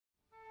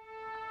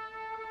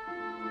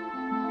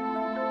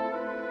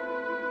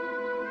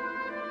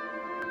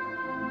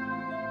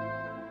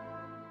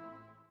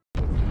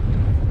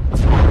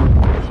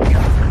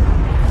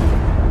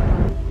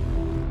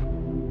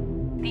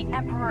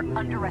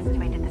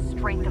underestimated the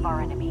strength of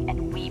our enemy,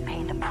 and we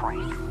paid the price.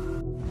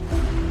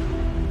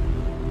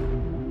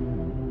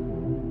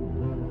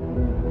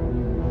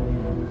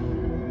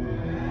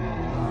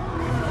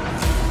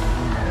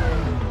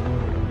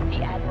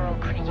 The Admiral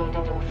created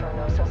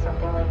Inferno so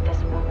something like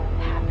this won't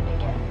happen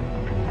again.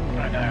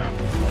 I know.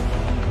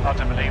 Hard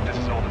to believe this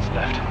is all that's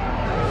left.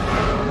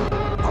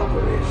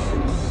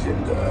 Operation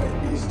Cinder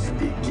is to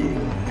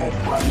begin at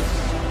once.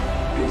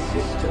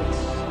 Resistance,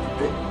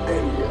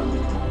 rebellion,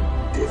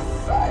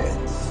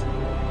 defiance.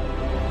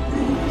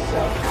 These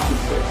are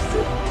concepts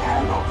that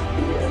cannot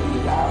be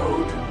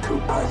allowed to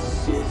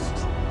persist.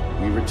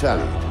 We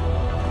retaliate,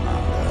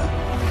 Commander.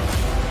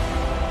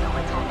 No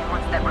one told me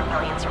once that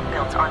rebellions are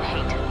built on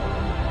hate.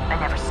 I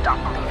never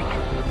stopped believing it.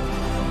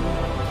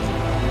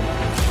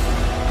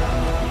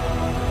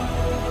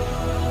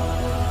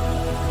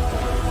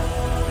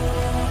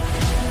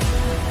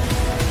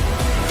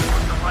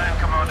 What's the plan,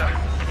 Commander?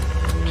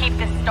 Keep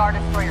this Star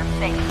Destroyer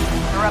safe.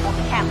 The rebels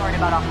can't learn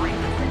about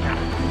Operation Cinder.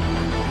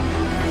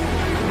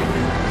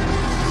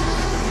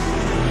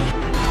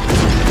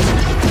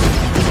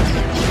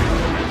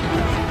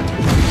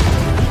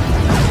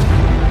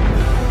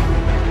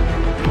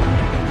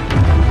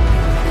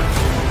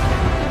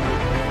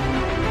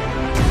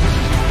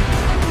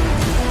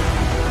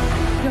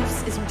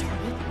 Ghost is our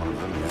target.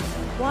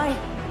 Why?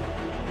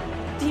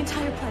 The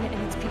entire planet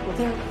and its people,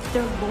 they're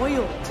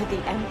loyal to the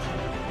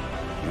Empire.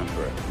 The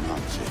Emperor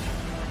commands it.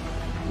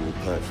 We will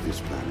purge this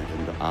planet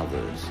and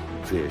others.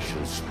 Fear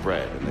shall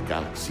spread, and the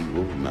galaxy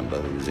will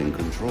remember who is in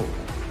control.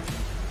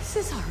 This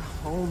is our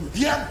home.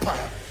 The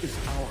Empire is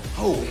our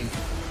home,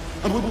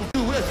 and we will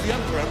do as the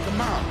Emperor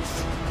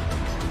commands.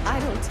 I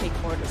don't take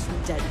orders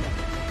from dead men.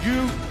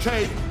 You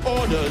take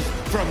orders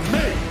from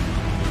me!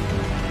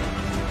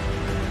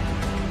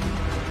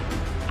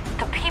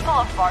 The people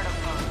of Vardos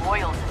were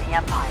loyal to the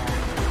Empire.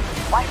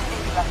 Why should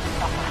they be left to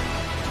suffer?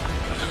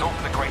 This is all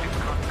for the greater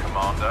good,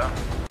 Commander.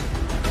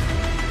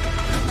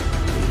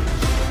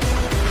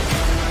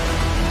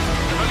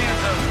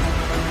 Civilians are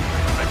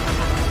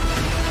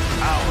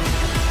ours.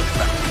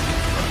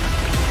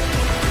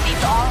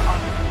 These are our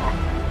people.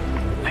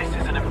 This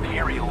is an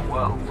Imperial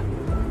world.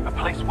 A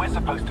place we're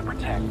supposed to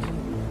protect.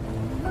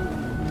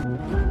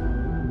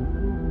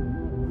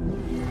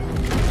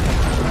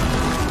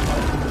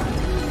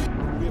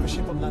 We have a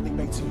ship on landing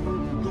bay 2.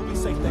 You'll be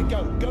safe there.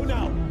 Go. Go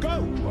now.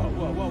 Go!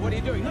 Whoa. What are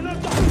you doing? No,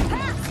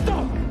 stop!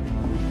 Stop!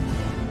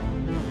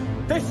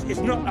 This is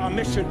not our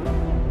mission.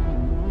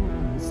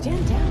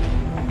 Stand down.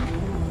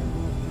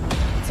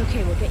 It's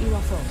okay, we'll get you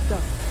off road. Go.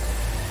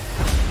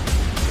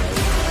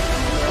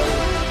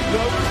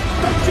 No,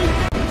 don't you!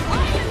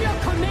 I am your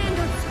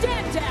commander!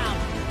 Stand down!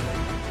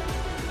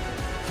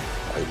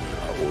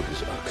 Our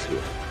orders are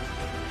clear.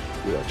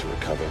 We are to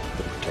recover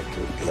the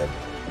Protector of Gleb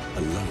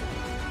alone.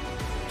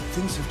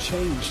 Things have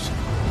changed.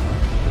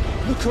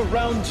 Look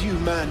around you,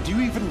 man. Do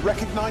you even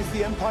recognize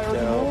the Empire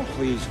anymore?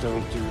 Please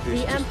don't do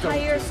this. The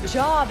Empire's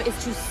job is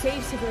to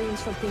save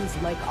civilians from things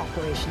like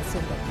Operation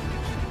Cinder.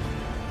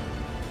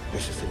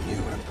 This is the new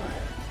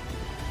Empire.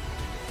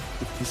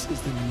 If this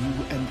is the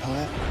new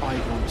Empire, I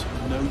want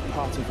no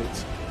part of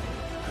it.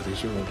 Are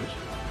these your orders?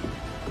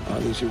 Are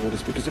these your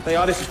orders? Because if they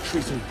are, this is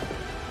treason.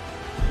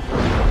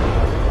 Are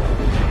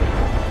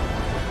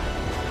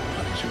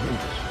these your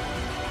orders?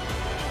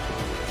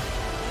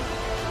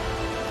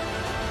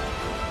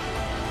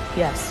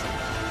 Yes.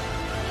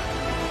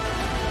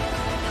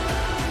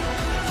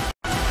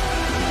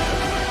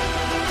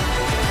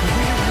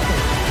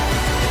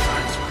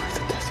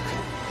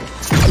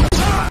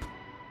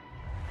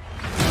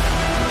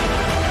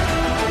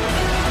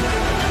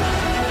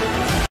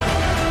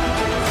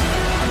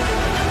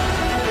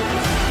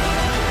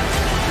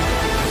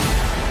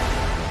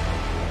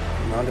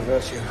 Commander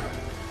Versio,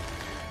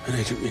 and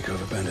Agent Miko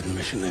have abandoned the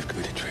mission. They've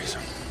committed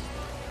treason.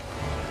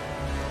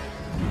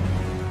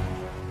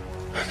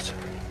 I'm sorry.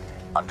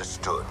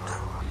 Understood.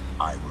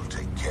 I will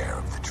take care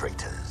of the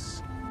traitors.